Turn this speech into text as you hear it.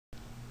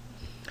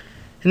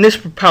In this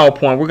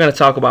PowerPoint, we're going to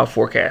talk about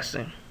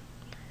forecasting,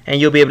 and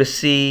you'll be able to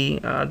see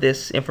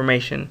this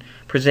information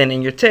presented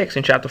in your text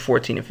in chapter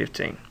 14 and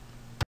 15.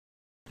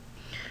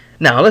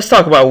 Now, let's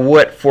talk about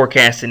what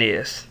forecasting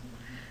is.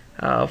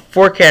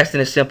 Forecasting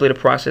is simply the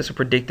process of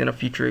predicting a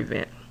future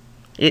event.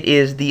 It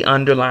is the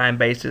underlying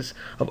basis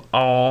of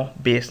all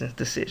business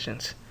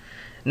decisions.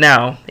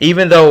 Now,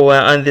 even though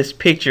on this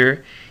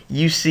picture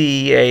you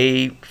see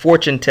a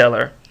fortune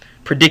teller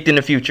predicting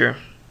the future,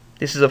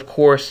 this is of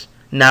course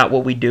not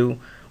what we do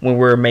when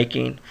we're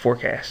making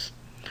forecasts.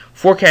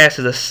 Forecast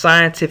is a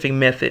scientific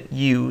method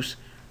used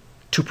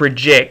to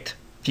project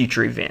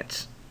future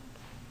events.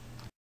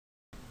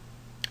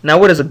 Now,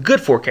 what is a good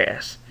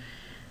forecast?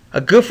 A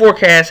good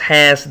forecast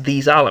has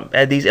these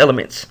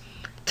elements: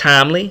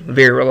 timely,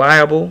 very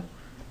reliable,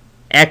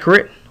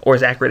 accurate, or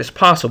as accurate as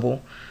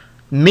possible,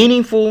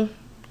 meaningful,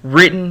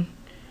 written,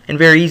 and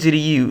very easy to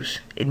use.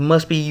 It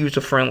must be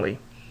user-friendly.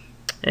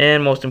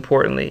 And most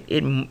importantly,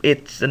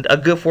 a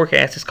good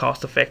forecast is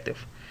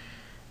cost-effective.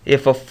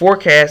 If a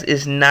forecast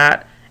is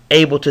not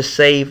able to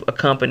save a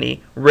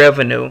company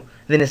revenue,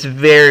 then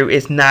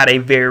it's not a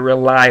very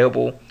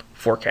reliable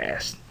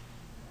forecast.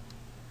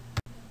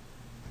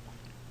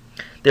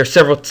 There are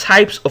several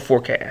types of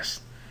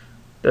forecasts.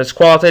 There's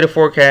qualitative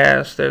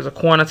forecasts, there's a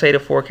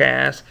quantitative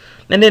forecast,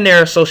 and then there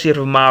are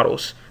associative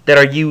models that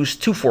are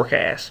used to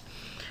forecast.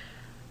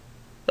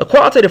 A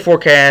qualitative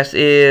forecast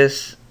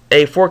is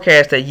a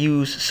forecast that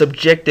uses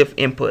subjective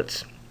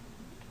inputs.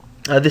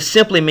 This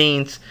simply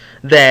means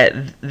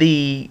that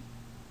the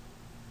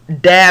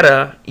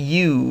data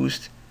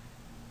used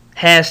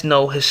has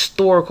no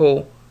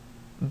historical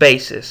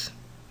basis.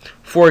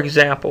 For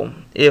example,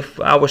 if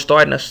I was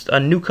starting a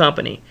new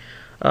company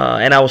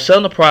and I was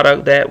selling a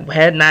product that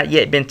had not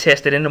yet been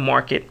tested in the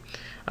market,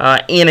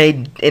 in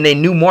a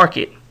new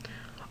market,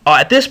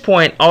 at this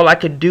point all I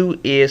could do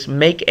is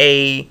make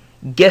a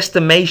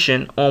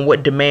guesstimation on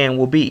what demand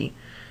will be.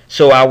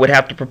 So I would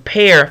have to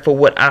prepare for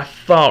what I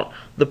thought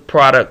the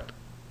product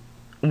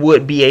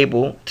would be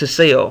able to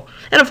sell.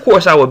 And of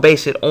course I would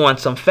base it on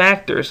some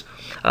factors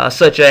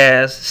such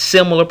as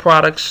similar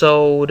products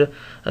sold,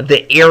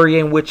 the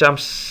area in which I'm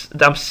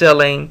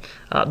selling,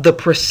 the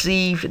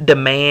perceived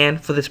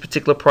demand for this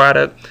particular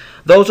product.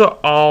 Those are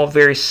all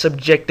very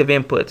subjective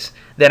inputs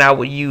that I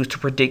would use to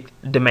predict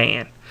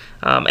demand.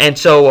 And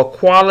so a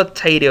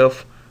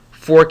qualitative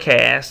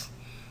forecast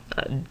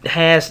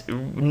has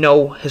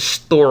no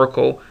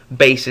historical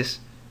basis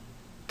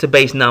to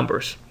base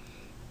numbers.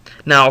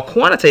 Now, a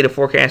quantitative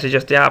forecast is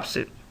just the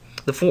opposite.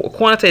 The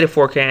quantitative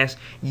forecast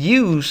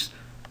uses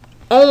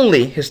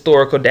only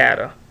historical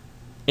data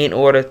in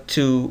order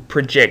to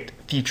project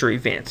future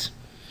events.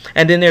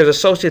 And then there's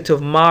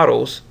associative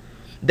models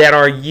that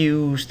are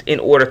used in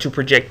order to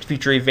project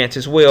future events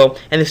as well,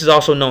 and this is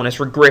also known as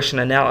regression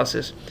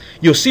analysis.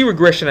 You'll see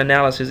regression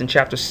analysis in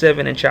chapter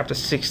 7 and chapter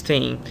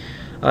 16.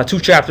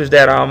 Two chapters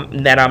that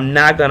I'm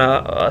not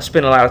gonna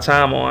spend a lot of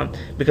time on,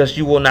 because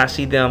you will not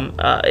see them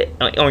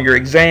on your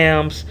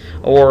exams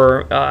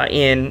or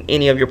in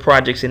any of your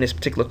projects in this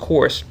particular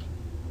course.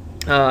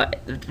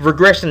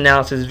 Regression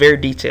analysis is very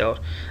detailed.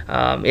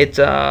 It's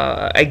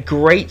a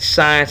great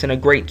science and a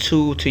great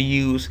tool to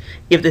use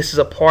if this is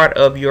a part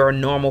of your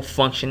normal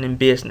function in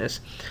business.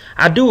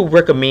 I do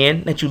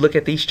recommend that you look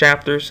at these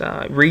chapters,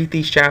 read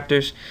these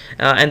chapters,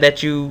 and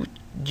that you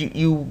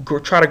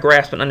try to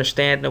grasp an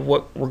understanding of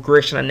what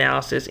regression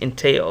analysis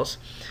entails.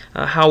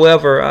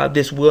 However,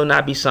 this will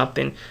not be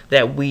something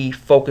that we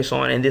focus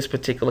on in this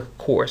particular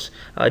course,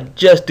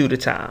 just due to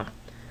time.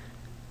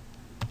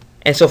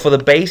 And so for the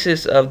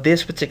basis of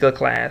this particular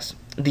class,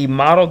 the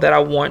model that I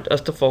want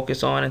us to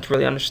focus on and to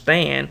really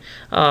understand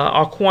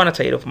are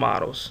quantitative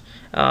models.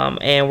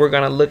 And we're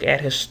going to look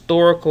at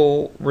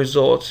historical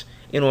results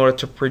in order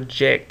to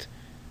project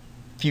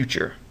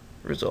future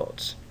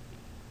results.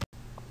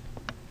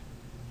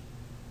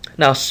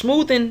 Now,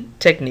 smoothing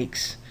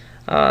techniques.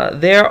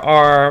 There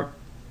are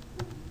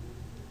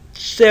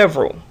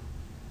several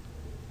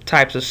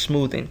types of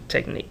smoothing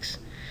techniques.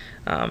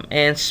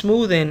 And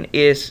smoothing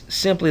is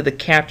simply the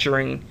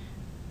capturing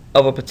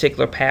of a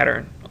particular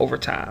pattern over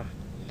time.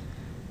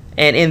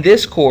 And in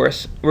this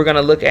course, we're going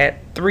to look at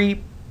 3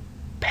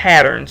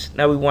 patterns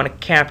that we want to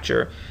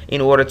capture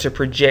in order to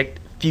project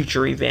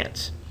future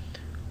events.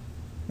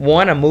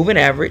 One, a moving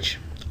average,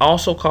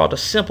 also called a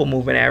simple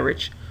moving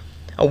average.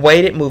 A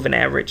weighted moving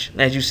average.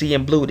 As you see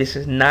in blue, this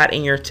is not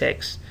in your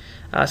text.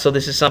 So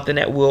this is something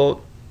that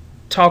we'll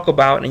talk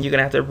about, and you're going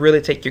to have to really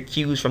take your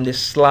cues from this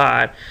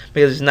slide,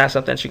 because it's not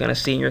something that you're going to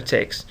see in your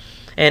text.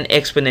 And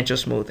exponential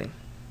smoothing.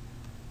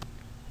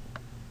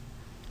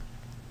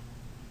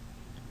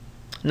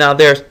 Now,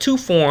 there's 2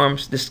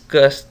 forms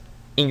discussed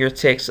in your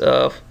text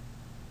of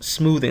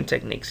smoothing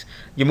techniques: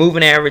 your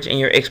moving average and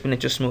your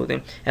exponential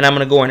smoothing. And I'm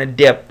going to go into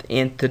depth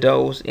into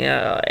those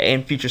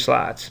in future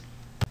slides.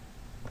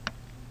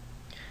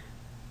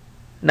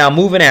 Now,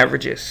 moving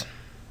averages.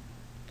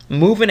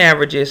 Moving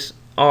averages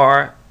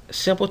are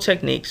simple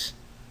techniques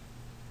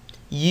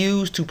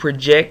used to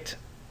project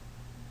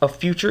a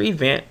future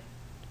event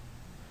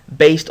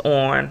based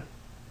on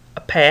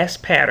a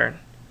past pattern,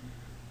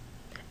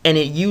 and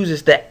it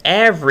uses the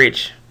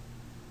average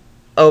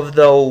of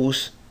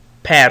those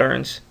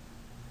patterns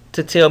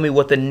to tell me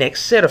what the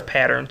next set of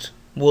patterns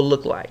will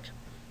look like.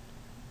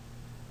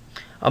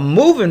 A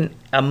moving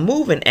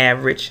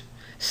average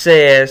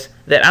says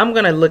that I'm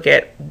going to look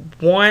at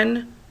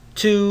 1,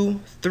 2,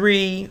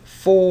 3,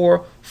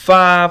 4,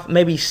 5,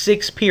 maybe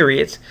 6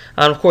 periods.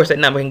 Of course, that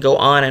number can go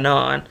on, and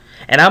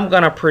I'm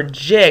going to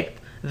project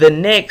the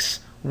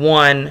next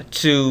 1,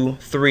 2,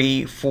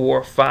 3,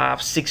 4,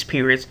 5, 6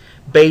 periods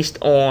based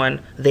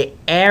on the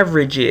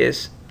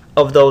averages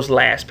of those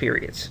last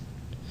periods.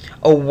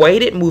 A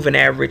weighted moving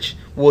average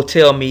will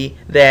tell me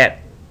that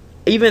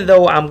even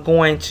though I'm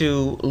going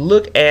to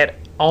look at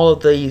all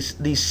of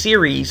these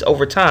series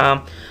over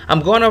time,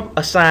 I'm going to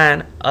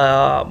assign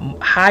a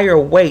higher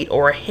weight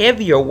or a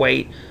heavier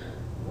weight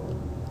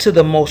to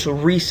the most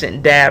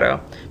recent data,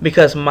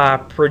 because my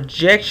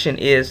projection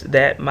is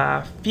that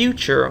my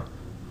future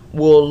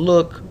will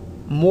look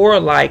more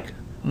like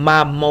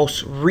my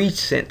most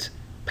recent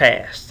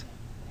past.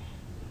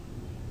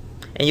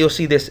 And you'll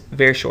see this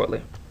very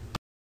shortly.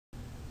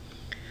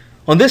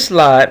 On this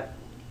slide,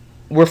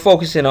 we're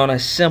focusing on a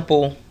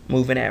simple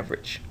moving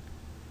average.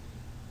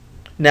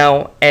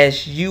 Now,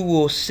 as you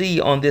will see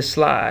on this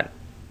slide,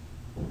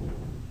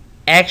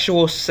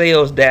 actual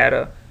sales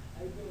data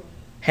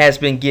has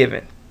been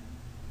given.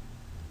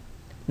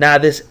 Now,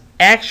 this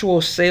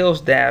actual sales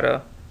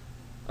data,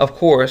 of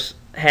course,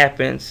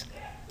 happens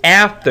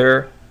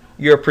after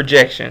your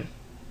projection.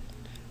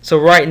 So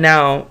right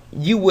now,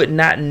 you would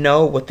not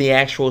know what the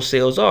actual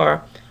sales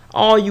are.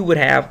 All you would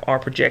have are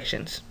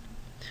projections.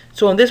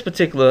 So on this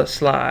particular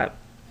slide,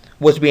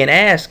 what's being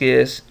asked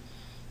is,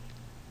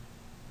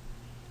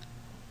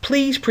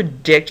 please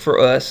project for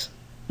us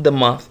the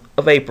month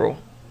of April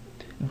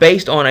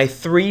based on a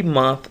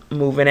 3-month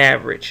moving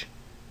average.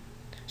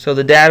 So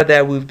the data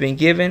that we've been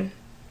given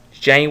is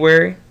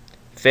January,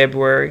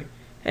 February,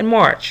 and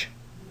March.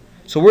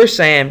 So we're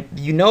saying,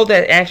 you know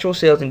that actual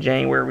sales in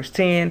January was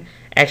 10,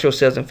 actual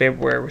sales in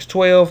February was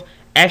 12,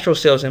 actual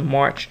sales in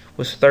March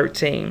was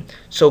 13.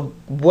 So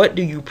what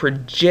do you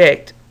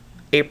project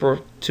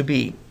April to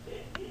be?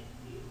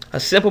 A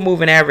simple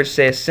moving average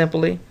says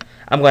simply,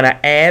 I'm going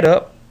to add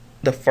up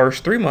the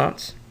first 3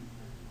 months,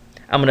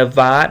 I'm going to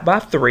divide by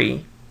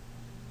 3,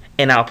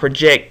 and I'll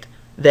project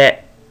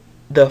that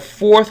the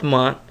 4th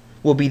month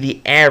will be the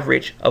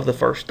average of the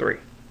first 3.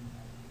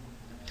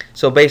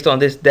 So based on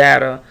this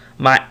data,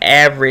 my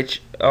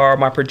average, or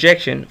my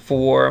projection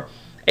for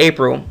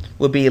April,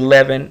 would be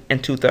 11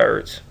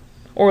 2/3,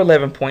 or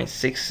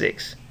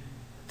 11.66,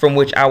 from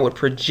which I would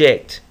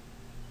project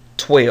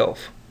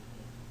 12.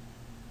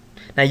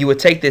 Now you would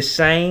take this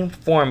same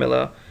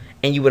formula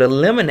and you would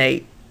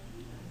eliminate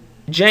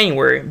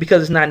January,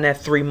 because it's not in that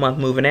 3-month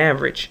moving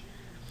average,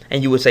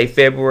 and you would say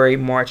February,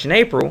 March, and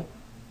April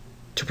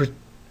to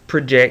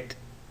project.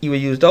 You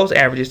would use those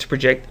averages to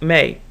project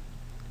May.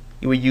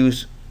 You would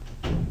use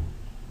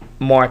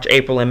March,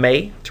 April, and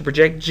May to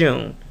project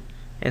June,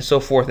 and so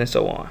forth and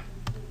so on.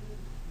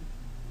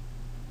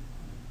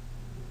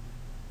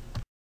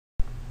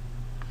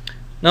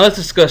 Now let's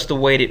discuss the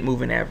weighted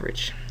moving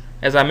average.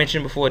 As I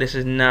mentioned before, this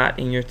is not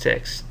in your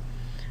text,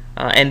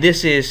 and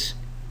this is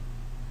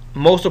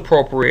most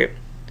appropriate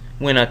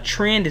when a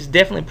trend is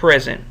definitely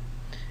present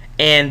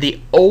and the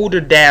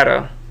older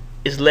data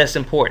is less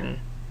important,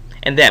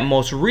 and that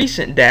most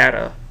recent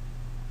data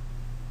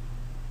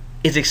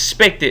is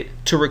expected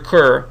to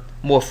recur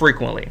more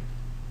frequently.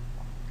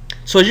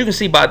 So as you can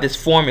see by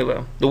this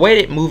formula, the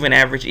weighted moving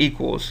average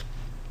equals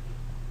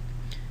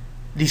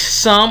the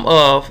sum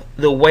of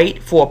the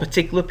weight for a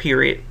particular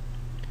period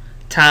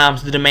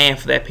times the demand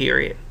for that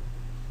period,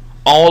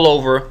 all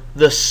over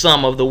the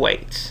sum of the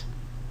weights.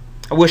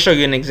 I will show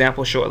you an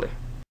example shortly.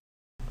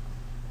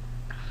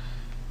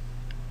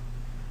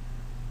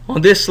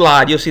 On this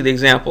slide, you'll see the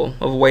example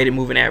of a weighted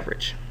moving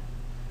average.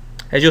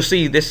 As you'll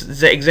see,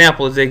 this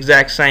example is the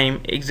exact same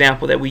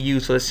example that we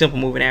use for the simple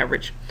moving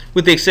average,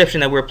 with the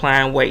exception that we're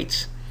applying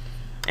weights.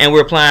 And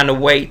we're applying the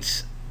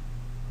weights,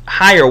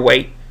 higher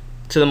weight,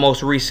 to the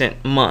most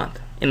recent month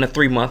in the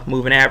 3-month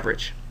moving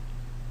average.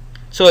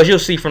 So as you'll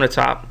see from the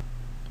top,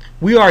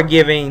 we are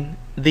giving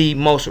the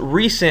most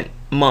recent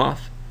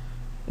month,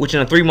 which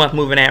in a 3-month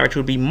moving average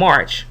would be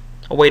March,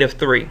 a weight of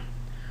 3,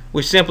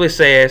 which simply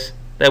says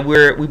that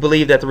we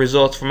believe that the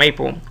results from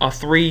April are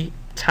 3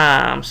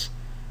 times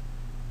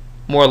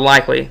more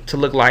likely to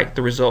look like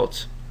the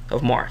results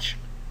of March.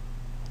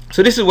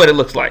 So this is what it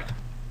looks like.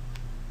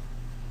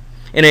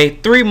 In a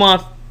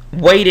 3-month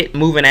weighted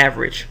moving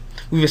average,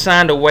 we've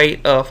assigned a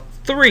weight of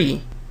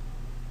 3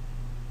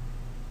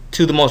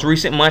 to the most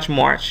recent month,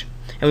 March,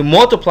 and we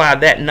multiply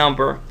that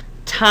number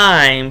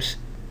times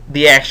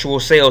the actual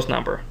sales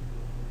number.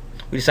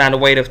 We assigned a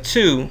weight of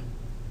 2,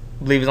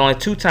 believe it's only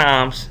 2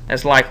 times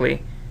as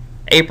likely.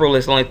 April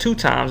is only 2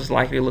 times as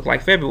likely to look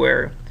like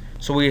February.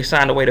 So we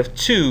assigned a weight of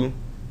 2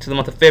 to the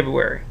month of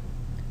February.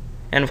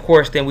 And of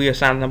course, then we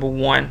assigned number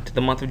 1 to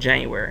the month of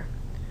January.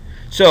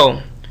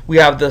 So we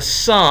have the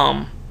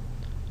sum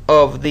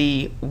of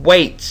the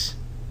weights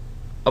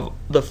of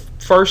the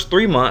first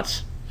 3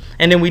 months,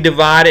 and then we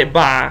divide it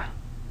by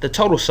the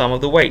total sum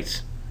of the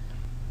weights,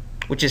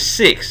 which is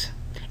 6,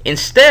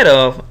 instead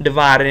of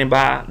dividing it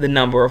by the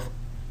number of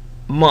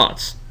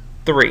months,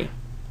 3.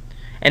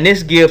 And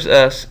this gives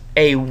us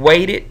a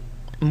weighted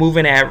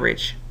moving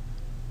average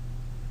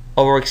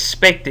or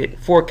expected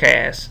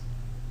forecast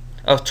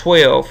of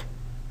 12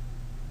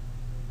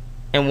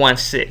 and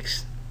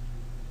 1/6.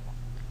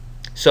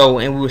 So,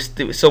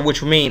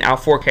 which would mean our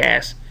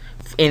forecast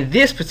in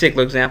this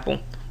particular example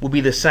will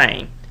be the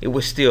same. It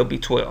would still be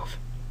 12.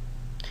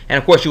 And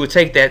of course, you would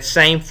take that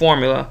same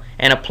formula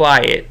and apply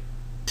it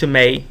to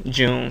May,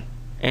 June,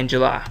 and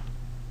July,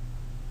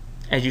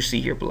 as you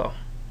see here below.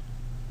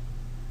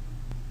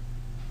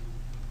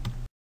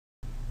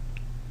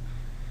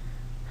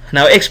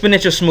 Now,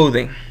 exponential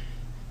smoothing.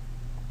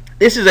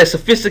 This is a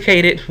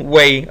sophisticated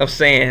way of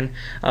saying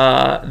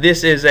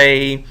this is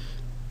a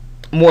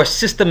more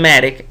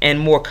systematic and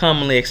more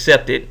commonly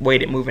accepted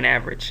weighted moving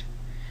average.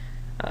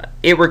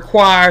 It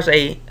requires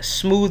a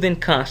smoothing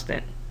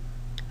constant.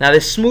 Now,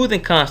 this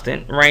smoothing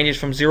constant ranges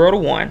from 0 to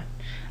 1,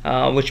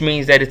 which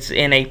means that it's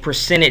in a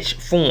percentage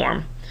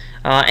form,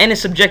 and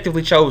it's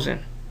subjectively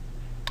chosen.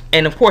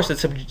 And of course,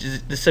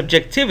 the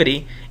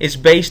subjectivity is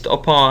based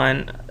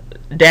upon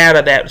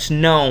data that's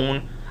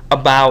known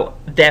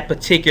about that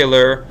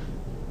particular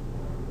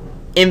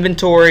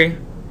inventory,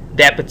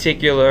 that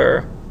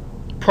particular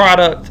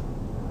product,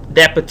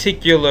 that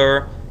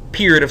particular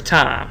period of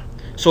time.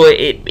 So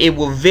it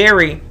will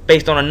vary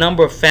based on a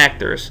number of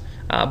factors,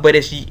 but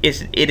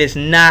it is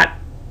not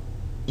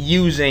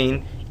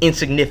using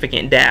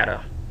insignificant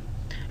data.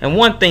 And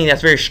one thing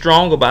that's very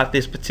strong about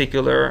this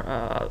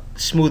particular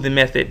smoothing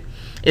method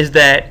is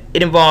that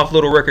it involves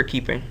little record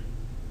keeping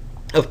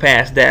of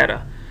past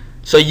data.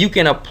 So you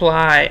can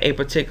apply a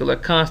particular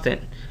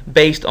constant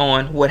based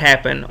on what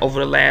happened over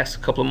the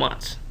last couple of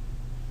months.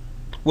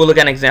 We'll look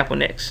at an example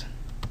next.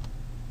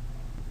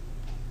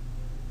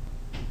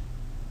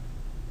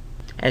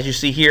 As you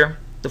see here,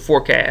 the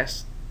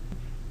forecast,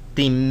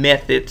 the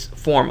method's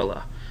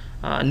formula.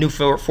 New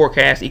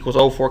forecast equals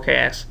old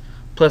forecast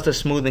plus the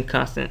smoothing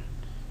constant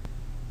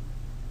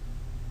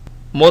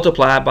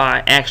multiplied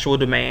by actual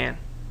demand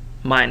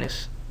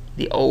minus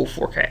the old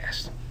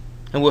forecast.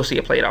 And we'll see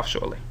it played off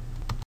shortly.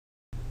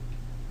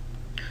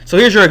 So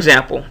here's your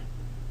example.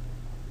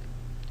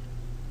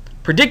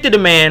 Predicted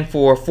demand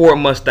for Ford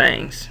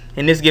Mustangs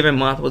in this given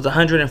month was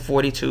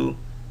 142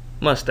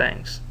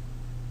 Mustangs.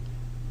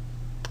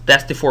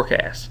 That's the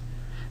forecast.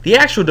 The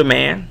actual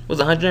demand was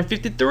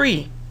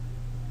 153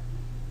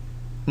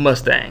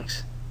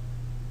 Mustangs.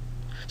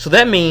 So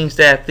that means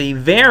that the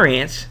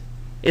variance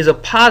is a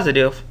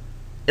positive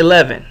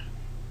 11.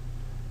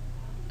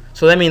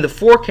 So that means the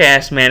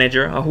forecast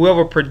manager, or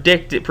whoever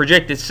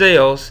projected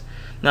sales,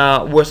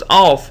 was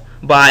off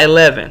by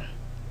 11.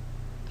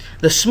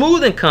 The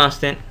smoothing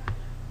constant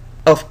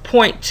of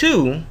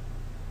 0.2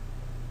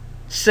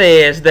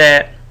 says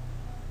that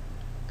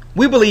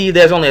we believe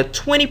there's only a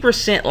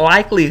 20%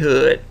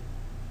 likelihood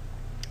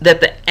that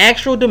the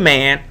actual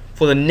demand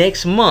for the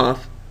next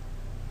month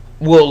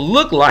will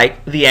look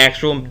like the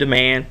actual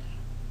demand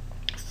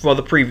for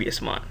the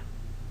previous month.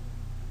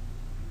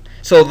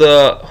 So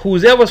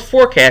whoever's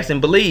forecasting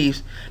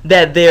believes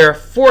that their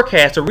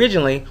forecast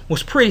originally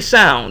was pretty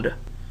sound,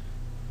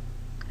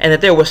 and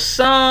that there was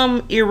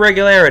some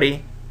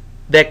irregularity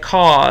that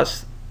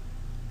caused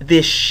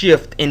this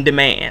shift in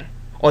demand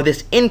or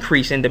this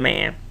increase in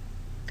demand,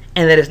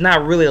 and that it's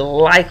not really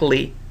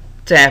likely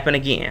to happen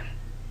again.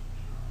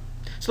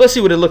 So let's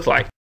see what it looks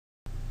like.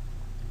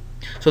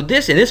 So in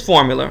this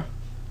formula,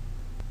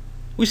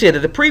 we said that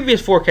the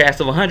previous forecast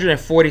of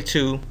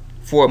 142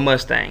 Ford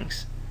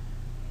Mustangs,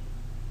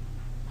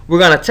 we're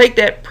going to take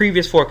that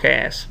previous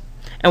forecast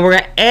and we're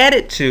going to add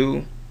it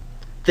to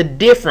the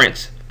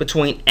difference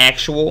between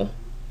actual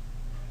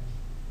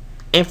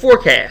and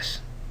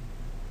forecast.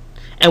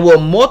 And we'll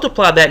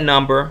multiply that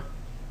number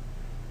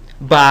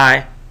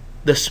by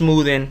the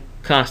smoothing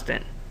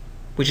constant,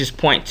 which is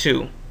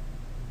 0.2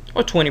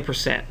 or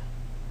 20%.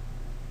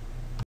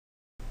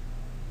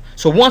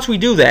 So once we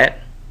do that,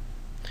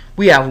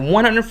 we have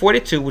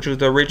 142, which was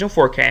the original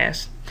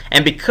forecast,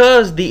 and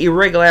because the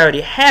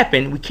irregularity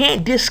happened, we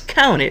can't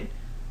discount it,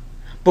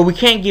 but we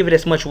can't give it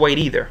as much weight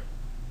either.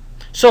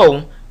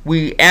 So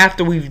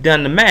after we've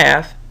done the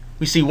math,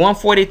 we see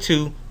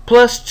 142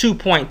 plus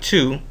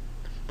 2.2,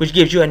 which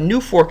gives you a new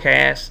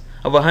forecast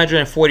of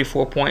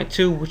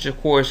 144.2, which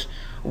of course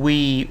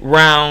we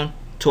round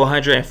to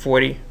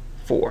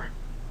 144.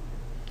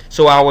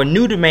 So our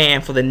new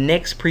demand for the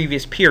next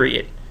previous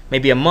period,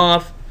 maybe a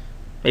month,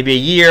 maybe a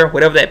year,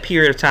 whatever that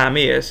period of time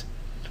is,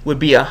 would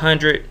be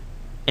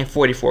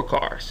 144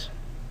 cars.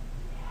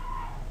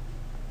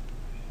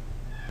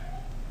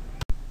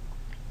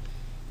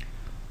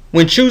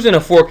 When choosing a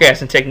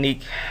forecasting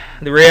technique,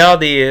 the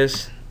reality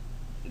is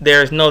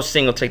there is no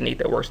single technique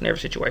that works in every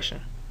situation.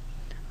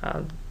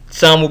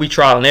 Some will be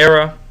trial and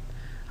error,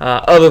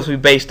 others will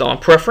be based on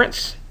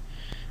preference,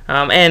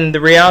 and the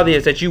reality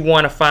is that you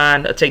want to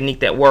find a technique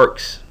that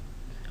works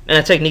and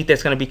a technique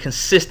that's going to be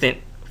consistent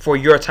for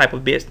your type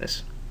of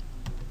business.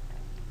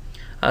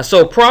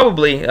 So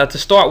probably to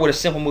start with a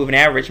simple moving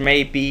average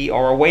may be,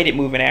 or a weighted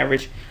moving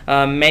average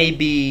may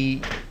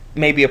be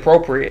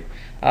appropriate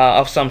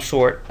of some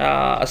sort.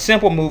 A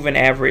simple moving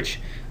average,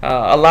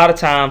 a lot of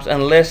times,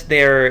 unless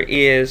there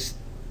is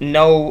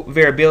no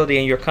variability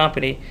in your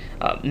company,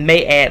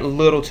 may add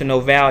little to no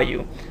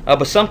value.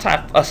 But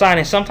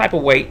assigning some type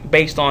of weight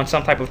based on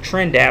some type of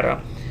trend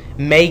data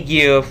may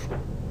give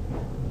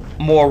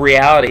more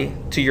reality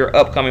to your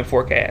upcoming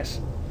forecast.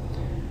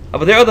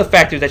 But there are other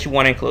factors that you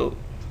want to include: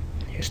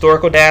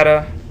 historical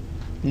data,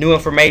 new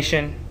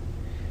information,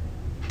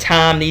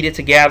 time needed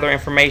to gather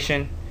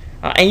information,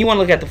 and you want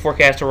to look at the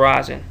forecast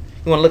horizon.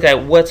 You want to look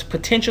at what's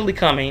potentially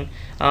coming,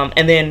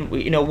 and then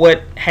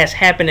what has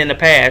happened in the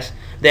past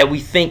that we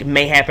think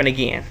may happen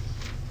again.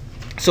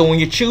 So when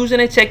you're choosing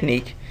a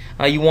technique,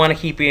 you want to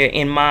keep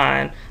in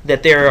mind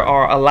that there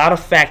are a lot of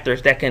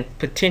factors that can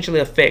potentially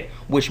affect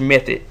which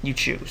method you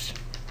choose.